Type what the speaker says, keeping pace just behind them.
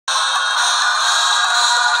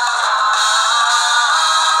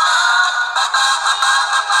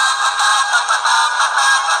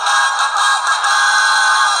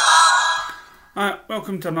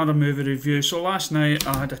welcome to another movie review. So last night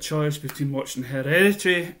I had a choice between watching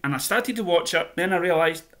Hereditary and I started to watch it, then I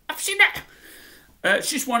realised I've seen it! It's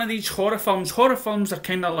just one of these horror films. Horror films are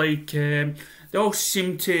kind of like, they all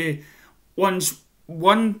seem to, once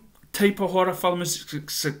one type of horror film is a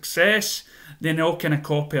success, then they all kind of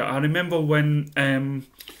copy it. I remember when,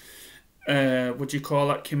 what do you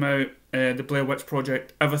call it, came out, the Blair Witch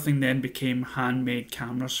Project, everything then became handmade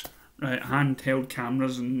cameras. Right, handheld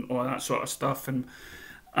cameras and all that sort of stuff, and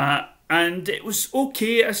it was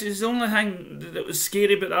okay. This is the only thing that was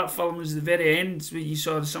scary about that film was the very end, where you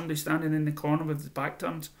saw somebody standing in the corner with his back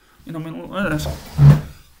turned. You know what I mean? Look at this.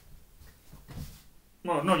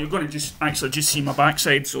 Well, no, you're going to just see my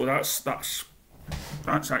backside, so that's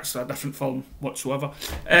actually a different film whatsoever.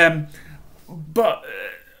 But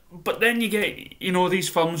then you get these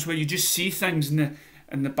films where you just see things in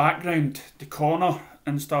the background, the corner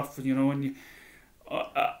and stuff, and you.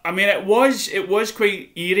 I mean, it was quite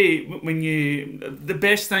eerie when you. The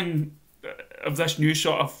best thing of this new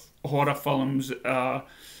sort of horror films, I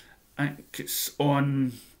think it's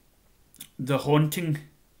on The Haunting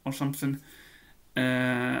or something.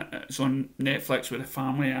 It's on Netflix, where the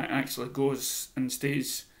family actually goes and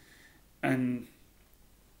stays in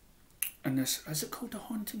this. Is it called The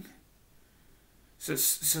Haunting? So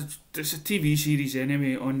it's a TV series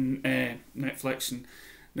anyway on Netflix, and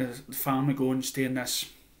the family go and stay in this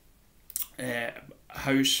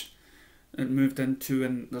house that moved into,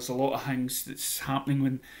 and there's a lot of things that's happening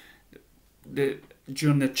when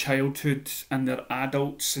during their childhood, and they're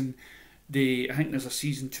adults, and I think there's a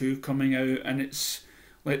season 2 coming out, and it's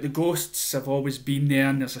like the ghosts have always been there,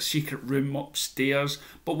 and there's a secret room upstairs.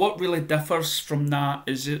 But what really differs from that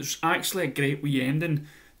is it's actually a great wee ending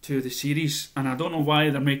to the series, and I don't know why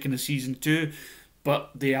they're making a season 2, but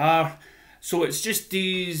they are. So it's just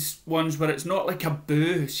these ones where it's not like a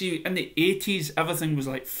boo. See, in the 80s, everything was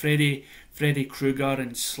like Freddy Krueger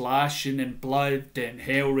and slashing and blood and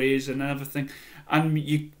Hellraiser and everything, and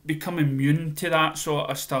you become immune to that sort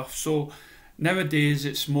of stuff. So nowadays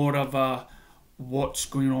it's more of a what's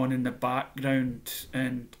going on in the background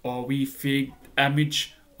and a wee fake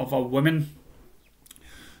image of a woman.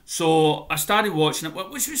 So I started watching it,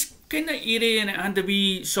 which was kind of eerie, and it had the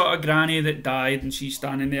wee sort of granny that died and she's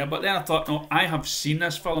standing there. But then I thought, no, I have seen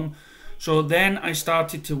this film. So then I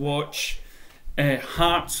started to watch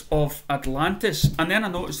Hearts of Atlantis, and then I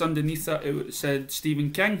noticed underneath it said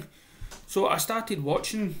Stephen King. So I started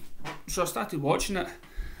watching it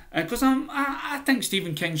because I think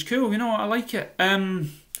Stephen King's cool. I like it.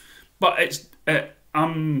 But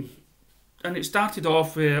and it started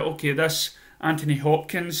off with, okay, this Anthony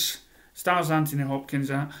Hopkins, stars Anthony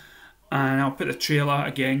Hopkins, and I'll put the trailer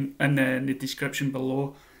again in the description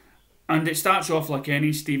below. And it starts off like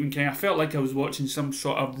any Stephen King. I felt like I was watching some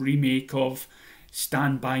sort of remake of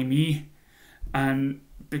Stand By Me, and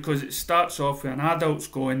because it starts off with an adult's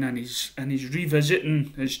going and he's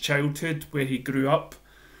revisiting his childhood where he grew up,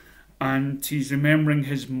 and he's remembering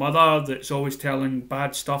his mother that's always telling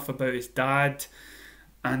bad stuff about his dad,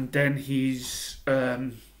 and then he's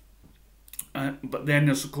but then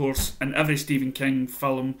there's, of course, in every Stephen King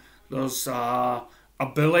film, there's a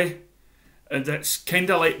bully that's kind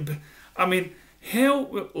of like, I mean, hell,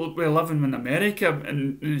 we're living in America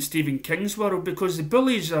in Stephen King's world, because the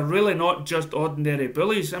bullies are really not just ordinary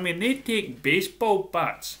bullies. I mean, they take baseball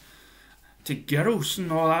bats to girls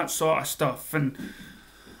and all that sort of stuff, and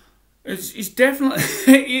he's definitely,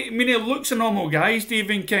 I mean, he looks a normal guy,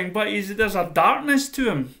 Stephen King, but there's a darkness to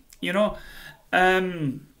him,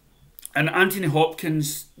 And Anthony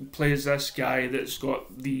Hopkins plays this guy that's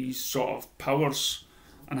got these sort of powers,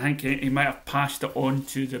 and I think he might have passed it on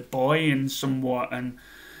to the boy in somewhat, and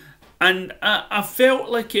I felt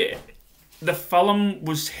like the film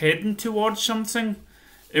was heading towards something.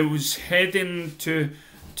 It was heading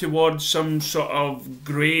towards some sort of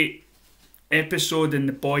great episode in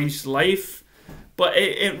the boy's life, but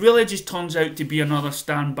it really just turns out to be another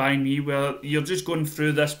Stand By Me, where you're just going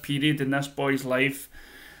through this period in this boy's life.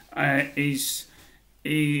 He's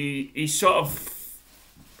sort of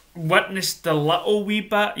witnessed a little wee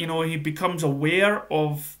bit, he becomes aware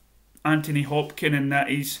of Anthony Hopkins, and that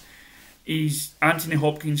he's Anthony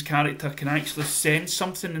Hopkins' character can actually sense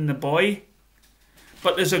something in the boy.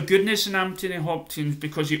 But there's a goodness in Anthony Hopkins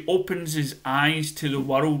because he opens his eyes to the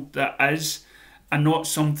world that is, and not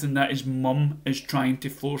something that his mum is trying to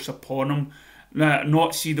force upon him.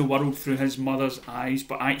 Not see the world through his mother's eyes,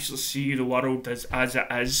 but actually see the world as it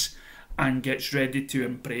is, and gets ready to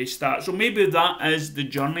embrace that. So maybe that is the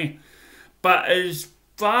journey. But as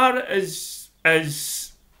far as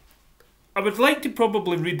I would like to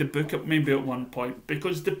probably read the book at maybe at one point,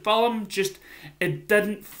 because the film just, it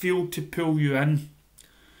didn't feel to pull you in.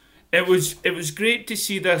 It was great to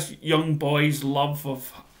see this young boy's love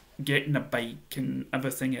of getting a bike and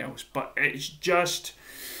everything else, but it's just,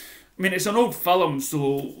 I mean, it's an old film,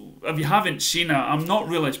 so if you haven't seen it, I'm not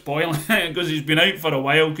really spoiling it because it's been out for a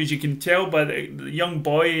while, because you can tell by the young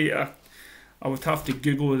boy. I would have to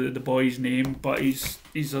Google the boy's name, but he's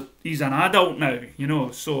an adult now, you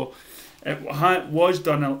know. So it was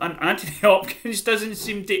done, and Anthony Hopkins doesn't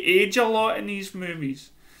seem to age a lot in these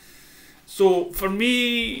movies. So for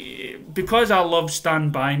me, because I love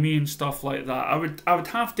Stand By Me and stuff like that, I would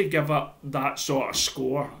have to give it that sort of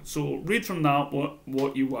score. So read from that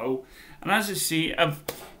what you will, and as I say,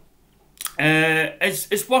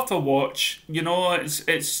 it's worth a watch. You know,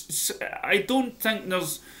 it's I don't think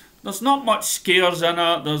there's not much scares in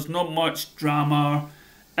it. There's not much drama.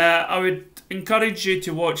 I would encourage you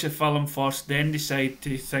to watch the film first, then decide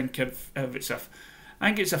to think if it's a. I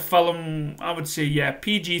think it's a film. I would say, yeah,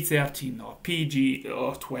 PG-13 or PG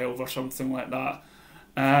or 12 or something like that.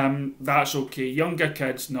 That's okay. Younger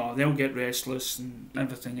kids, no, they'll get restless and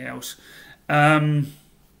everything else. But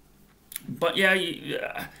yeah,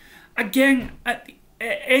 again, at the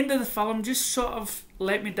end of the film, just sort of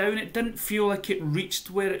let me down. It didn't feel like it reached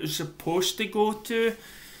where it was supposed to go to,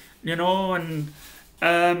 you know. And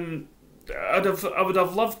I would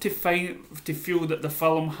have loved to feel that the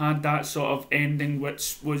film had that sort of ending,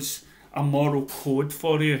 which was a moral code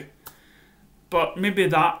for you. But maybe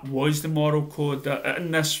that was the moral code, that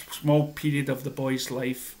in this small period of the boy's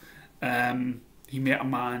life, he met a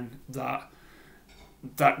man that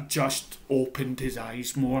just opened his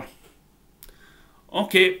eyes more.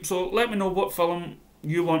 Okay, so let me know what film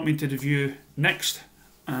you want me to review next,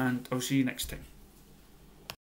 and I'll see you next time.